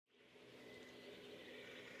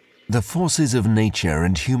The forces of nature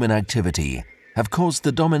and human activity have caused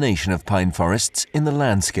the domination of pine forests in the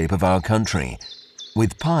landscape of our country,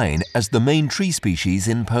 with pine as the main tree species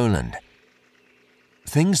in Poland.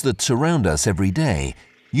 Things that surround us every day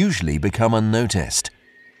usually become unnoticed.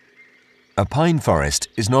 A pine forest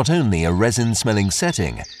is not only a resin-smelling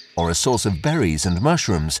setting or a source of berries and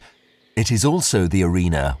mushrooms, it is also the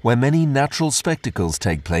arena where many natural spectacles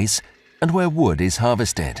take place and where wood is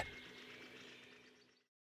harvested.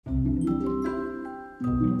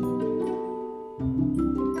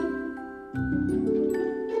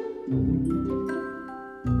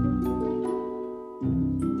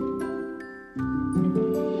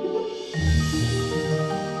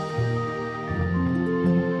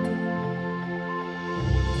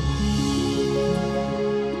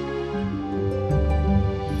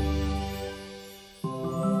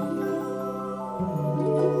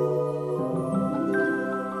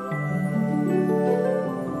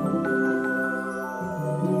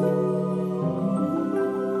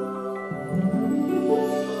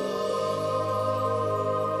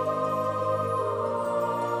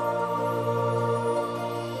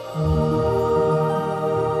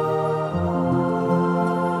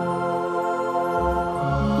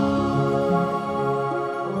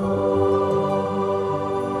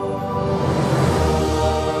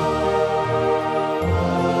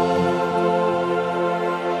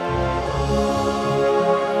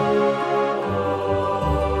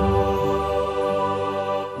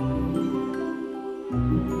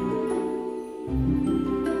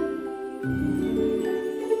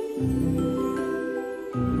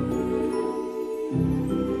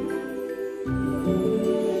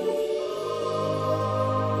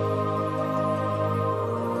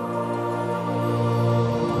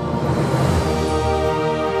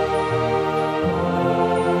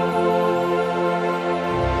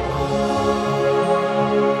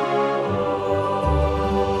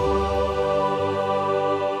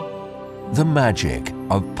 The magic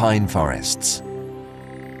of pine forests.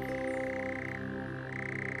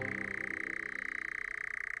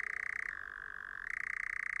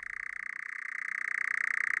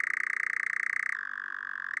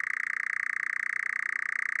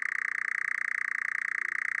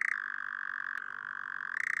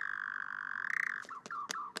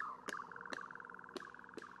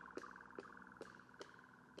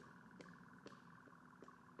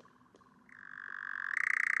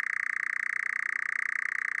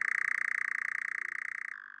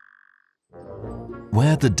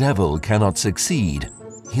 Where the devil cannot succeed,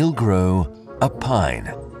 he'll grow a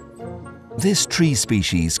pine. This tree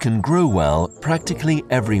species can grow well practically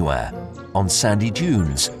everywhere, on sandy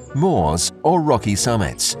dunes, moors or rocky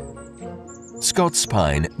summits. Scots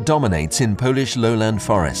pine dominates in Polish lowland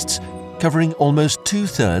forests, covering almost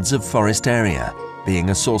 2/3 of forest area, being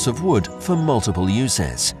a source of wood for multiple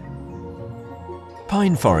uses.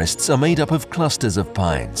 Pine forests are made up of clusters of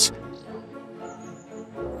pines.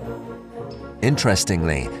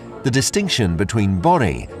 Interestingly, the distinction between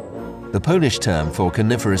bory, the Polish term for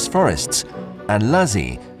coniferous forests, and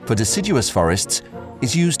lazy for deciduous forests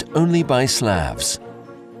is used only by Slavs.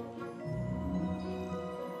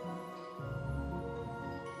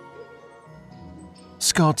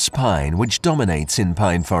 Scots pine, which dominates in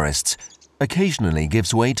pine forests, occasionally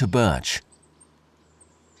gives way to birch.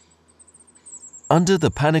 Under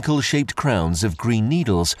the panicle-shaped crowns of green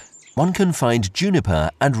needles, one can find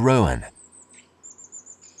juniper and rowan.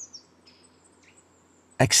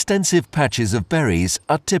 Extensive patches of berries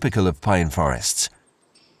are typical of pine forests.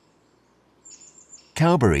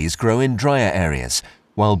 Cowberries grow in drier areas,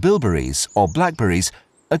 while bilberries or blackberries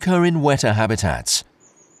occur in wetter habitats.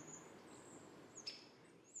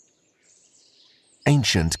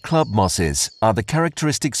 Ancient club mosses are the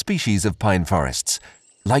characteristic species of pine forests,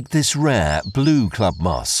 like this rare blue club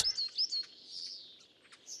moss.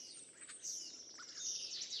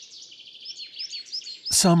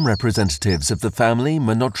 Some representatives of the family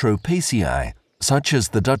Monotropaceae, such as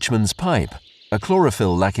the Dutchman's pipe, a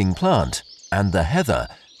chlorophyll-lacking plant, and the heather,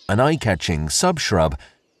 an eye-catching subshrub,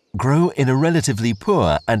 grow in a relatively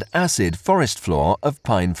poor and acid forest floor of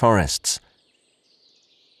pine forests.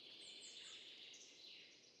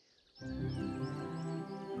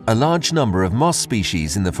 A large number of moss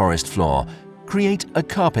species in the forest floor create a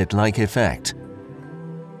carpet-like effect.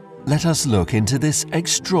 Let us look into this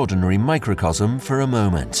extraordinary microcosm for a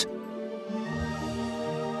moment.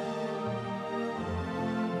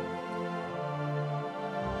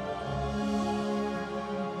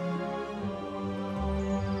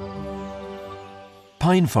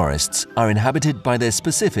 Pine forests are inhabited by their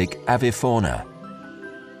specific avifauna.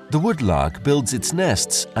 The woodlark builds its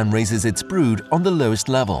nests and raises its brood on the lowest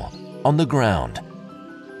level. on the ground.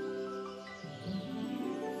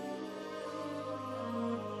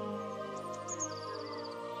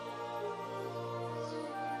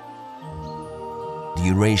 The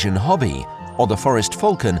Eurasian hobby, or the forest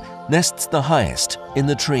falcon, nests the highest, in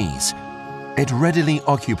the trees. It readily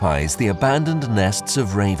occupies the abandoned nests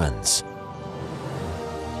of ravens.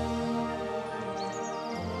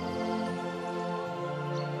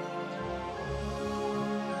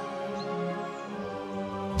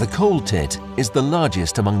 The coal tit is the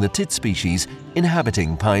largest among the tit species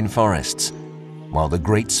inhabiting pine forests, while the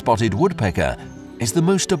great spotted woodpecker is the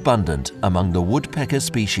most abundant among the woodpecker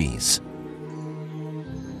species.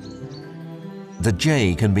 The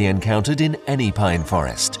jay can be encountered in any pine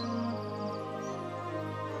forest.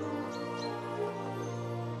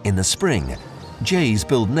 In the spring, jays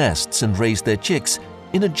build nests and raise their chicks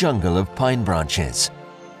in a jungle of pine branches.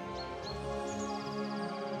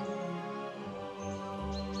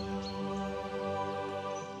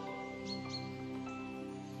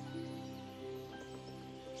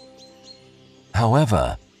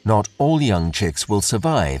 However, not all young chicks will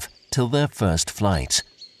survive till their first flight.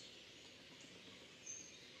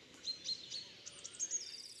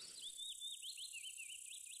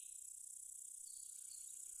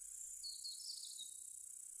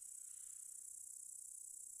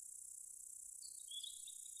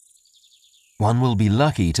 One will be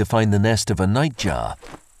lucky to find the nest of a nightjar,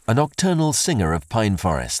 a nocturnal singer of pine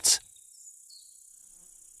forests.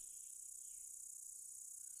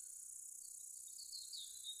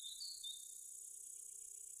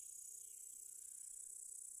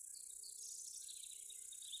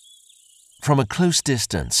 From a close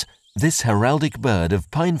distance, this heraldic bird of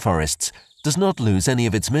pine forests does not lose any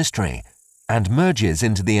of its mystery and merges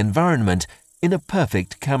into the environment in a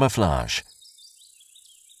perfect camouflage.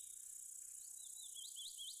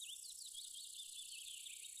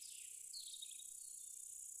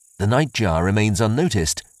 The nightjar remains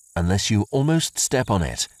unnoticed unless you almost step on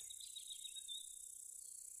it.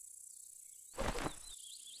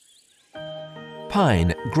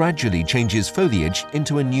 Pine gradually changes foliage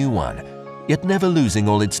into a new one, yet never losing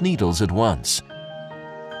all its needles at once.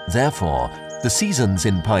 Therefore, the seasons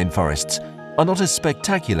in pine forests are not as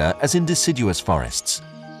spectacular as in deciduous forests.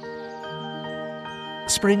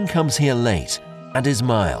 Spring comes here late and is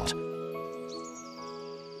mild.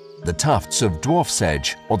 The tufts of dwarf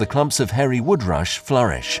sedge or the clumps of hairy woodrush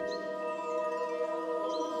flourish.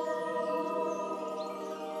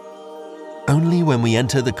 Only when we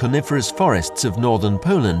enter the coniferous forests of northern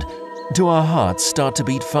Poland do our hearts start to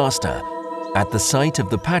beat faster at the sight of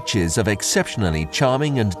the patches of exceptionally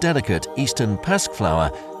charming and delicate eastern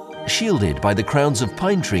paskflower, shielded by the crowns of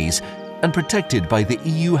pine trees and protected by the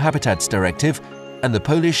EU Habitats Directive and the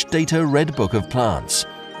Polish Data Red Book of Plants.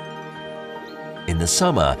 In the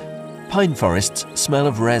summer, pine forests smell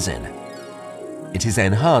of resin. It is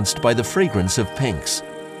enhanced by the fragrance of pinks.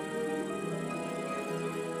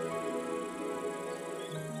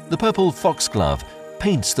 The purple foxglove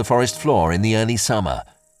paints the forest floor in the early summer,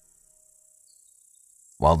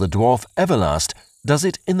 while the dwarf everlast does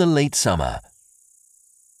it in the late summer.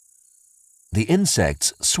 The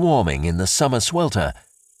insects swarming in the summer swelter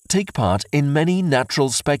take part in many natural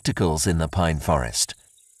spectacles in the pine forest.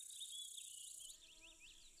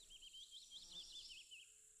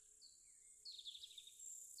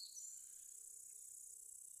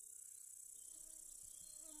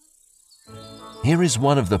 Here is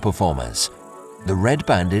one of the performers, the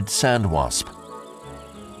red-banded sand wasp.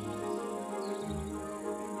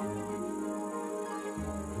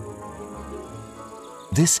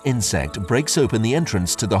 This insect breaks open the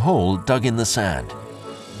entrance to the hole dug in the sand.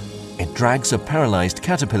 It drags a paralyzed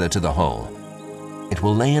caterpillar to the hole. It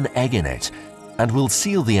will lay an egg in it and will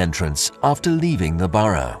seal the entrance after leaving the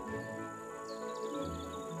burrow.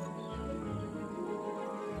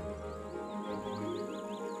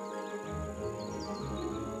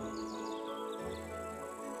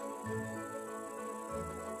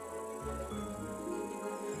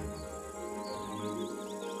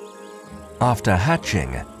 After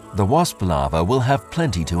hatching, the wasp larva will have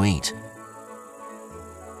plenty to eat.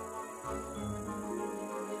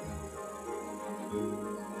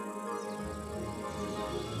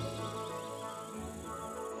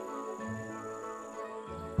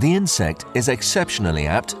 The insect is exceptionally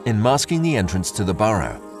apt in masking the entrance to the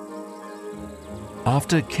burrow.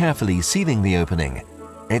 After carefully sealing the opening,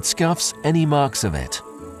 it scuffs any marks of it.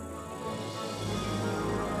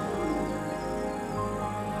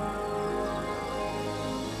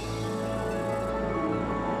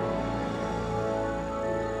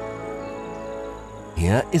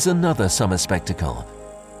 Here is another summer spectacle,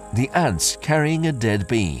 the ants carrying a dead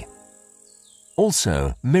bee,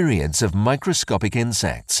 Also, myriads of microscopic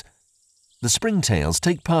insects. The springtails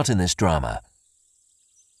take part in this drama.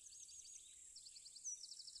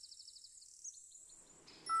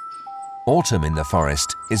 Autumn in the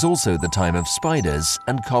forest is also the time of spiders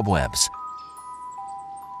and cobwebs.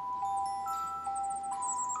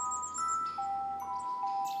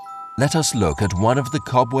 Let us look at one of the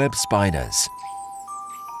cobweb spiders.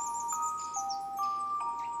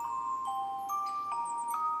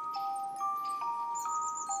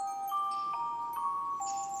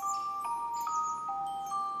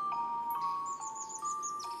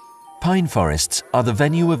 Pine forests are the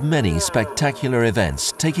venue of many spectacular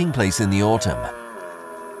events taking place in the autumn.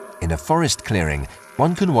 In a forest clearing,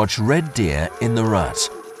 one can watch red deer in the rut.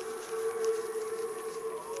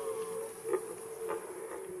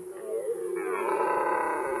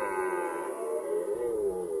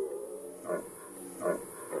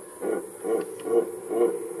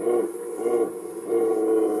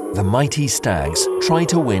 The mighty stags try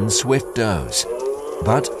to win swift does,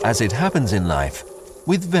 but as it happens in life,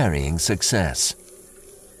 with varying success.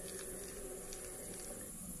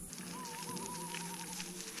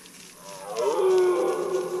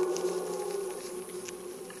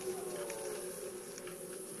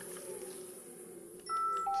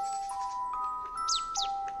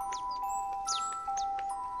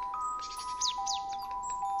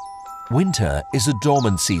 Winter is a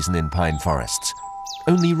dormant season in pine forests,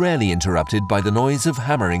 only rarely interrupted by the noise of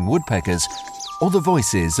hammering woodpeckers or the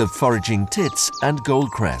voices of foraging tits and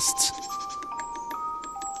goldcrests.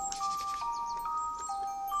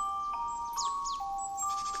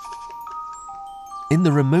 In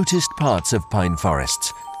the remotest parts of pine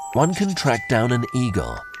forests, one can track down an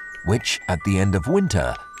eagle, which, at the end of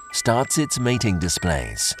winter, starts its mating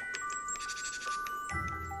displays.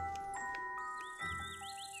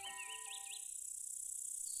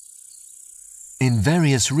 In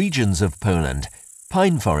various regions of Poland,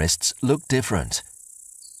 pine forests look different.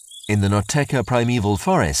 In the Noteka primeval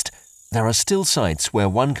forest, there are still sites where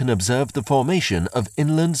one can observe the formation of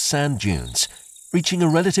inland sand dunes, reaching a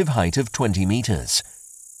relative height of 20 meters.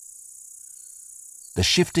 The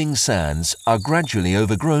shifting sands are gradually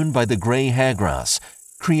overgrown by the grey hairgrass,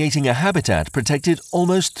 creating a habitat protected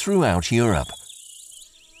almost throughout Europe.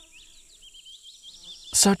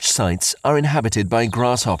 Such sites are inhabited by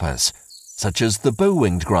grasshoppers, such as the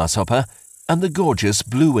bow-winged grasshopper and the gorgeous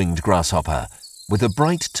blue-winged grasshopper, with a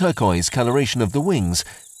bright turquoise coloration of the wings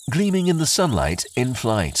gleaming in the sunlight in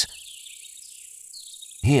flight.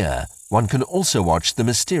 Here, one can also watch the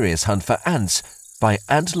mysterious hunt for ants by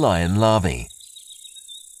ant-lion larvae.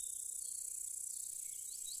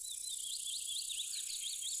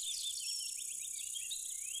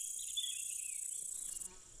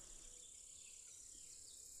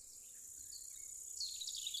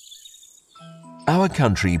 Our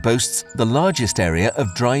country boasts the largest area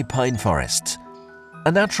of dry pine forests,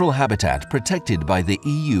 a natural habitat protected by the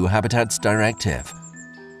EU Habitats Directive.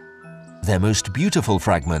 Their most beautiful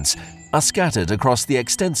fragments are scattered across the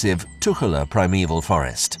extensive Tucholę primeval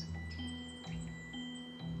forest.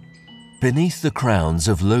 Beneath the crowns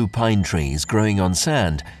of low pine trees growing on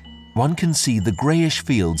sand, one can see the greyish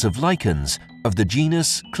fields of lichens of the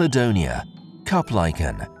genus Cladonia, cup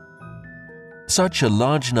lichen. Such a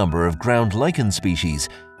large number of ground lichen species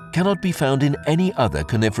cannot be found in any other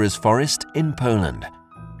coniferous forest in Poland.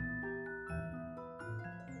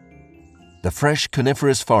 The fresh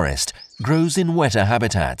coniferous forest grows in wetter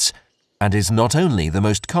habitats and is not only the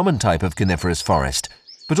most common type of coniferous forest,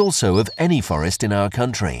 but also of any forest in our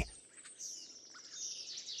country.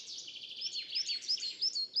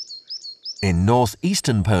 In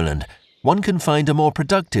northeastern Poland, one can find a more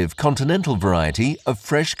productive continental variety of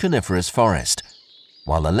fresh coniferous forest,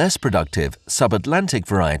 while a less productive sub-Atlantic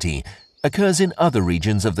variety occurs in other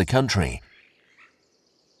regions of the country.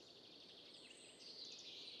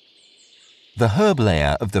 The herb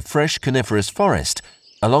layer of the fresh coniferous forest,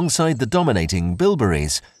 alongside the dominating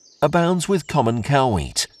bilberries, abounds with common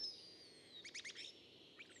cowwheat.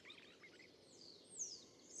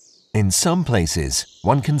 In some places,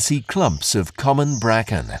 one can see clumps of common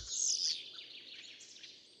bracken.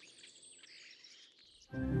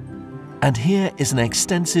 And here is an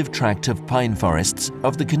extensive tract of pine forests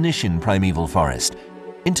of the Coniferous primeval forest,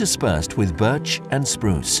 interspersed with birch and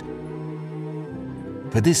spruce.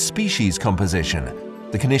 For this species composition,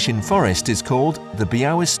 the Coniferous forest is called the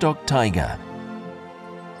Białystok taiga.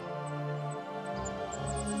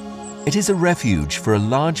 It is a refuge for a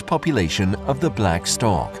large population of the black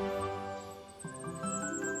stork.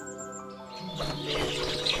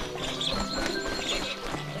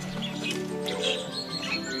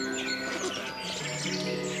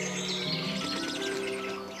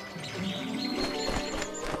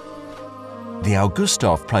 The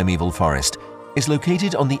Augustów primeval forest is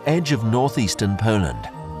located on the edge of northeastern Poland.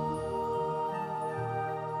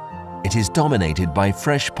 It is dominated by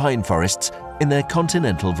fresh pine forests in their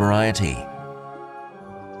continental variety.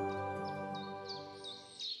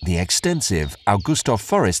 The extensive Augustów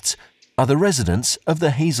forests are the residence of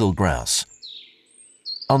the hazel grouse.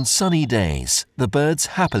 On sunny days, the birds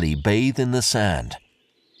happily bathe in the sand.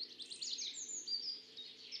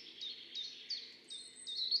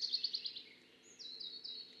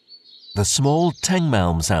 The small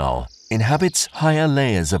Tengmalm's owl inhabits higher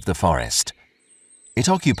layers of the forest. It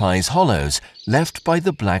occupies hollows left by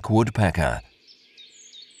the black woodpecker.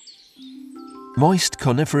 Moist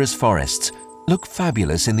coniferous forests look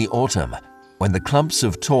fabulous in the autumn when the clumps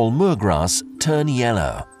of tall moorgrass turn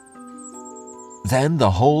yellow. Then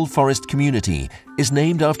the whole forest community is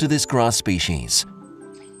named after this grass species.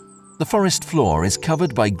 The forest floor is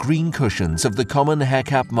covered by green cushions of the common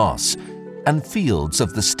haircap moss and fields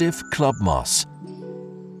of the stiff club moss.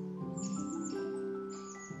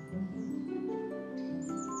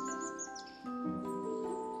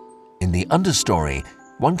 In the understory,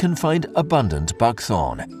 one can find abundant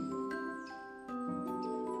buckthorn.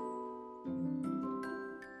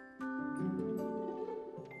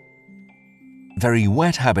 Very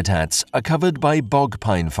wet habitats are covered by bog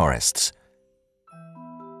pine forests.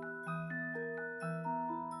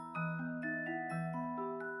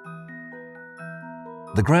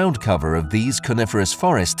 The ground cover of these coniferous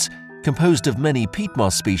forests, composed of many peat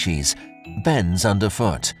moss species, bends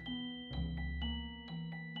underfoot.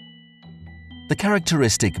 The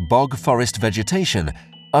characteristic bog forest vegetation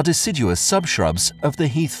are deciduous subshrubs of the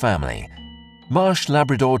heath family, marsh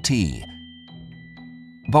Labrador tea,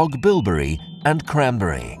 bog bilberry and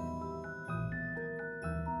cranberry.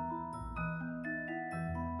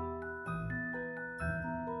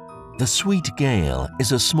 The sweet gale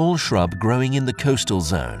is a small shrub growing in the coastal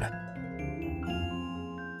zone.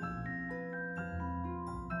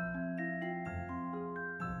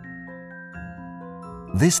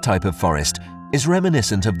 This type of forest is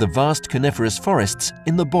reminiscent of the vast coniferous forests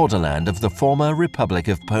in the borderland of the former Republic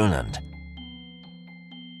of Poland.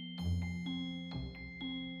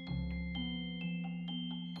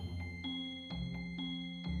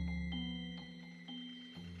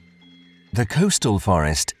 The coastal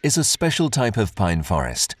forest is a special type of pine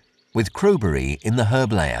forest, with crowberry in the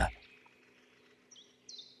herb layer.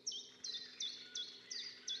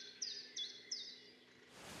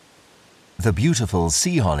 The beautiful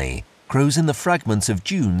sea holly grows in the fragments of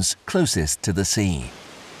dunes closest to the sea.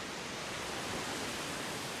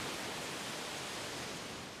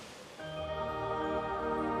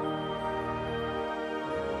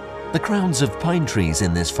 The crowns of pine trees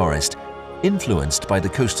in this forest, influenced by the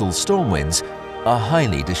coastal storm winds, are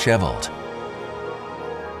highly disheveled.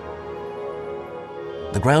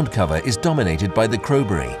 The ground cover is dominated by the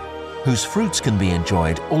crowberry, whose fruits can be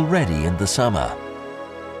enjoyed already in the summer.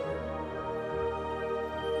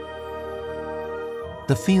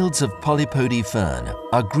 The fields of polypody fern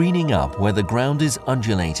are greening up where the ground is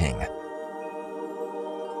undulating.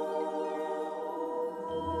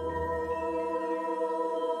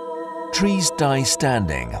 Trees die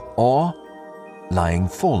standing or lying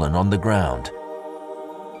fallen on the ground.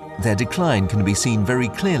 Their decline can be seen very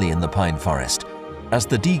clearly in the pine forest, as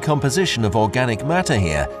the decomposition of organic matter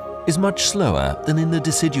here is much slower than in the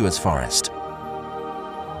deciduous forest.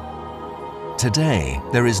 Today,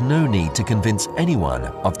 there is no need to convince anyone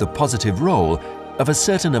of the positive role of a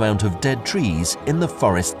certain amount of dead trees in the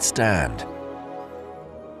forest stand.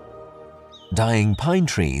 Dying pine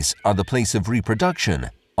trees are the place of reproduction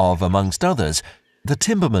of, amongst others, the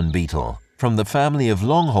timberman beetle, from the family of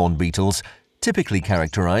longhorn beetles, typically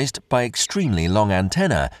characterized by extremely long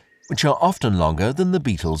antennae, which are often longer than the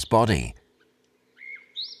beetle's body.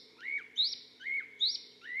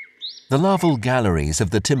 The larval galleries of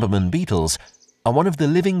the timberman beetles are one of the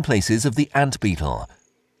living places of the ant beetle,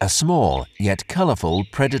 a small yet colorful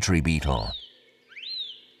predatory beetle.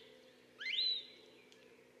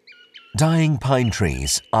 Dying pine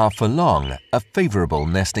trees are for long a favorable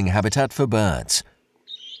nesting habitat for birds.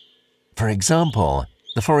 For example,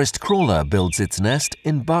 the forest crawler builds its nest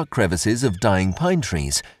in bark crevices of dying pine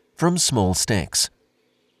trees from small sticks.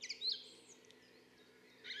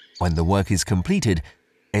 When the work is completed,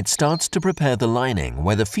 it starts to prepare the lining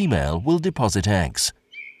where the female will deposit eggs.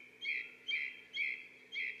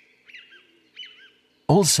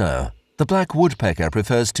 Also, the black woodpecker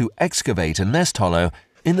prefers to excavate a nest hollow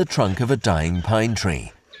in the trunk of a dying pine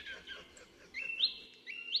tree.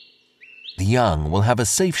 The young will have a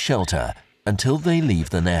safe shelter until they leave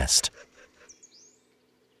the nest.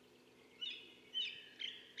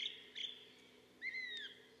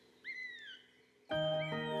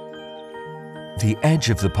 The edge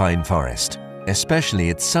of the pine forest, especially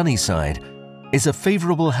its sunny side, is a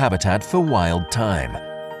favorable habitat for wild thyme.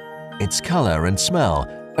 Its color and smell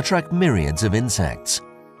attract myriads of insects.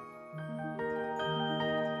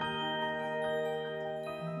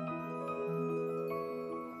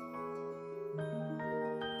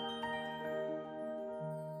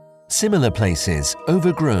 Similar places,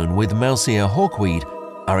 overgrown with mouse-ear hawkweed,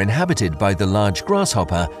 are inhabited by the large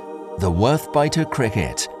grasshopper, the worth-biter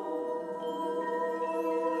cricket.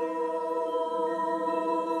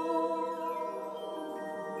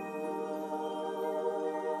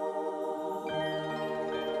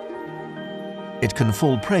 It can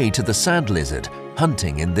fall prey to the sand lizard,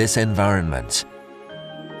 hunting in this environment.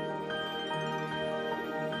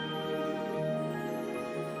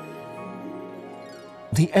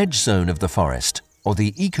 The edge zone of the forest, or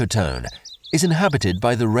the ecotone, is inhabited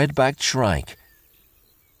by the red-backed shrike.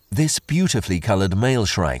 This beautifully colored male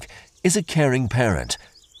shrike is a caring parent,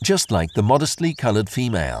 just like the modestly colored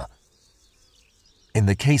female. In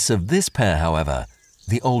the case of this pair, however,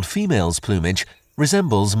 the old female's plumage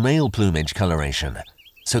resembles male plumage coloration,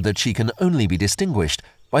 so that she can only be distinguished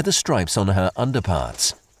by the stripes on her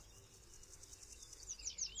underparts.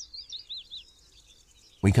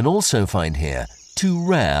 We can also find here two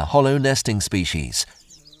rare hollow nesting species,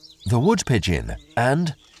 the wood pigeon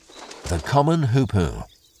and the common hoopoe.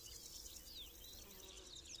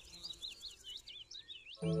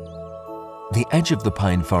 The edge of the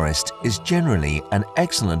pine forest is generally an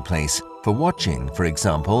excellent place for watching, for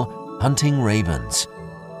example, hunting ravens.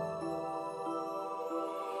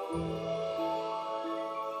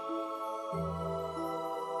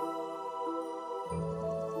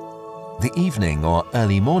 The evening or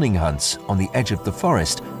early morning hunts on the edge of the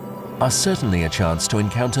forest are certainly a chance to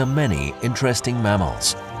encounter many interesting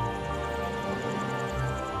mammals.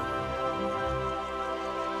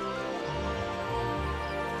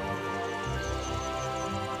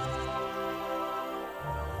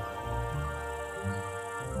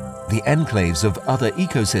 The enclaves of other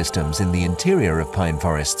ecosystems in the interior of pine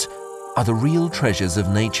forests are the real treasures of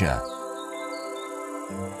nature.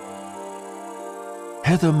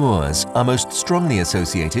 Heather moors are most strongly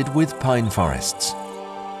associated with pine forests.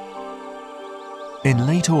 In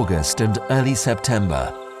late August and early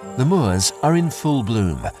September, the moors are in full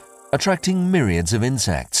bloom, attracting myriads of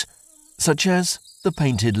insects, such as the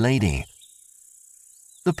painted lady,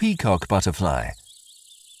 the peacock butterfly,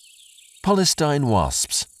 Palestine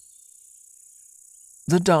wasps,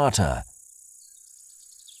 the darter,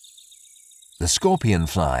 the scorpion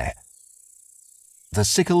fly, the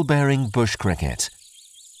sickle-bearing bush cricket.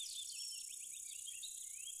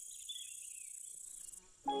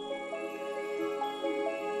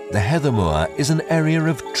 The heather moor is an area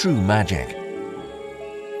of true magic.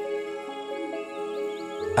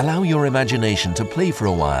 Allow your imagination to play for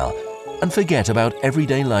a while and forget about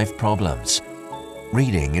everyday life problems,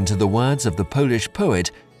 reading into the words of the Polish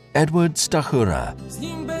poet Edward Stachura. Z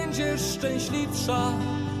nim będziesz szczęśliwsza,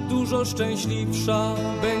 dużo szczęśliwsza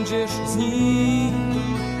będziesz z nim.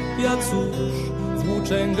 Ja cóż,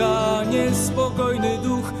 włóczęga, niespokojny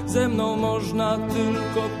duch, ze mną można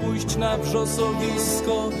tylko pójść na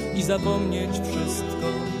wrzosowisko i zapomnieć wszystko.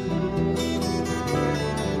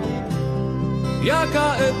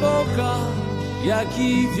 Jaka epoka,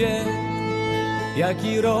 jaki wiek,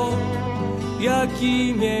 jaki rok,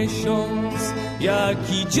 jaki miesiąc,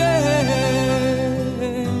 jaki dzień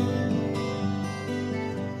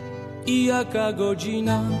i jaka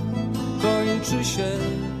godzina kończy się,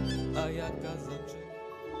 a jaka zaczyna.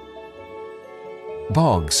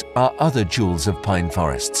 Bogs are other jewels of pine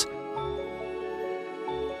forests.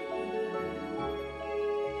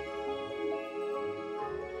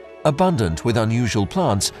 Abundant with unusual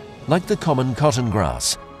plants like the common cotton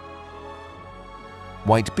grass,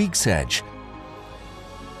 white beak sedge,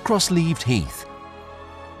 cross-leaved heath,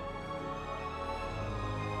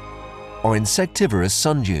 or insectivorous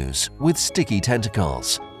sundews with sticky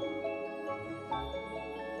tentacles.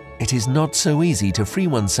 It is not so easy to free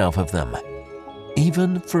oneself of them,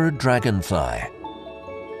 even for a dragonfly.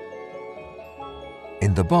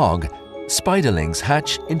 In the bog, spiderlings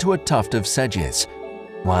hatch into a tuft of sedges,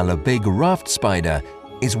 while a big raft spider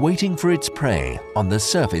is waiting for its prey on the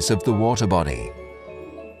surface of the water body.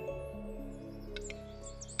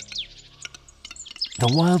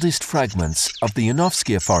 The wildest fragments of the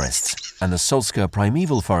Janowskie forests and the Solska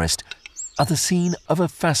primeval forest are the scene of a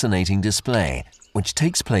fascinating display which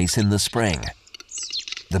takes place in the spring,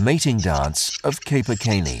 the mating dance of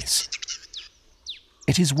capercaillies.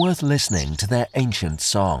 It is worth listening to their ancient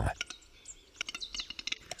song.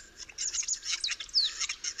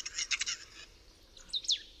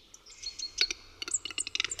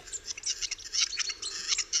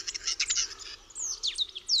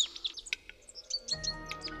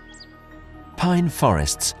 Pine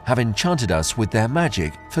forests have enchanted us with their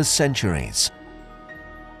magic for centuries.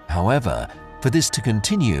 However, for this to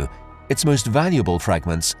continue, its most valuable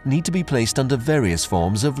fragments need to be placed under various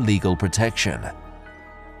forms of legal protection.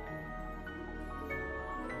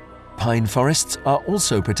 Pine forests are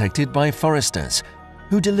also protected by foresters,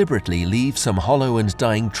 who deliberately leave some hollow and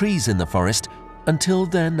dying trees in the forest until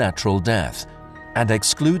their natural death, and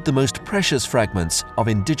exclude the most precious fragments of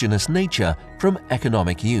indigenous nature from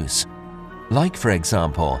economic use, like, for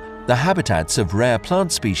example, the habitats of rare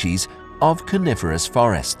plant species of coniferous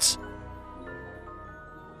forests.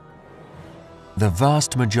 The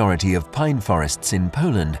vast majority of pine forests in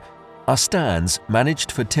Poland are stands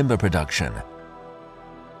managed for timber production.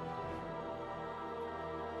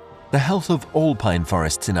 The health of all pine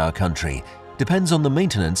forests in our country depends on the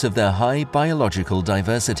maintenance of their high biological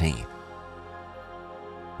diversity.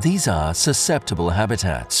 These are susceptible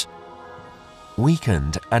habitats.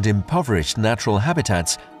 Weakened and impoverished natural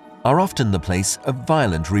habitats are often the place of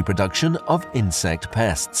violent reproduction of insect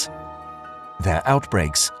pests. Their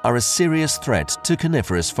outbreaks are a serious threat to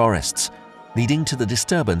coniferous forests, leading to the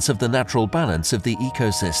disturbance of the natural balance of the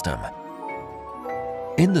ecosystem.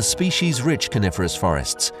 In the species-rich coniferous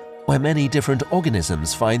forests, where many different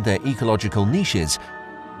organisms find their ecological niches,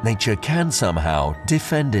 nature can somehow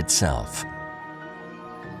defend itself.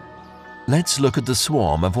 Let's look at the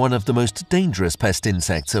swarm of one of the most dangerous pest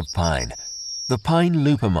insects of pine, the pine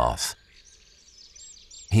looper moth.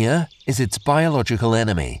 Here is its biological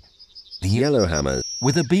enemy, the yellowhammer,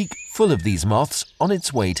 with a beak full of these moths on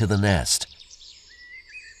its way to the nest.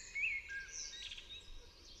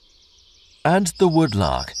 And the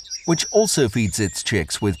woodlark, which also feeds its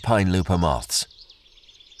chicks with pine looper moths.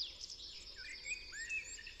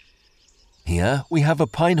 Here we have a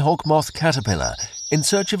pine hawk moth caterpillar in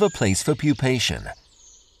search of a place for pupation.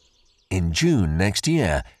 In June next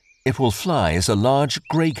year, it will fly as a large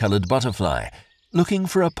grey-coloured butterfly, looking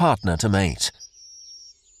for a partner to mate.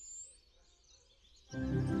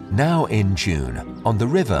 Now in June, on the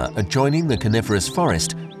river adjoining the coniferous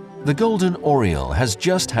forest, the golden oriole has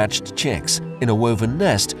just hatched chicks in a woven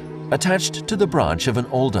nest attached to the branch of an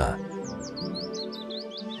alder.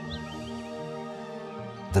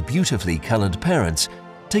 The beautifully coloured parents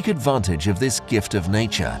take advantage of this gift of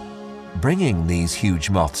nature, bringing these huge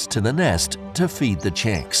moths to the nest to feed the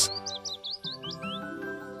chicks.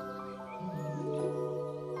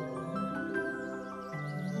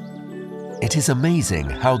 It is amazing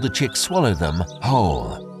how the chicks swallow them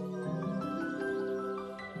whole.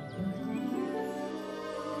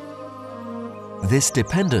 This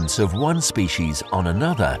dependence of one species on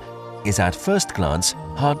another is at first glance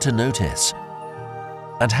hard to notice.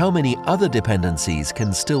 And how many other dependencies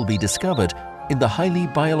can still be discovered in the highly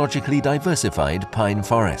biologically diversified pine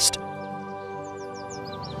forest?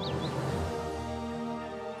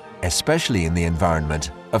 Especially in the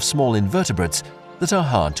environment of small invertebrates that are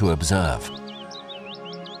hard to observe.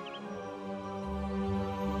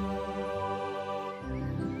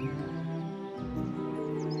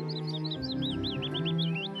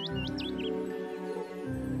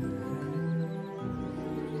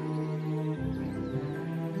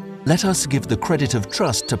 Let us give the credit of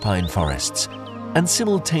trust to pine forests and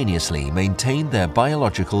simultaneously maintain their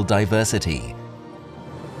biological diversity.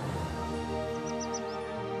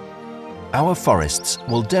 Our forests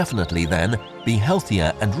will definitely then be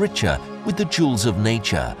healthier and richer with the jewels of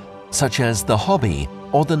nature, such as the hobby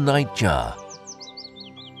or the nightjar.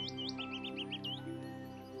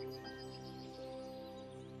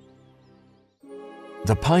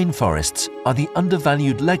 The pine forests are the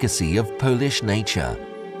undervalued legacy of Polish nature.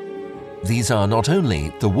 These are not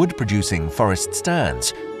only the wood-producing forest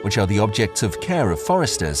stands, which are the objects of care of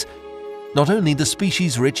foresters, not only the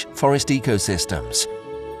species-rich forest ecosystems.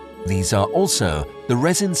 These are also the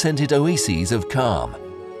resin-scented oases of calm,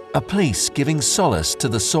 a place giving solace to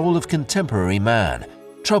the soul of contemporary man,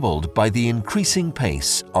 troubled by the increasing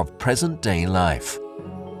pace of present-day life.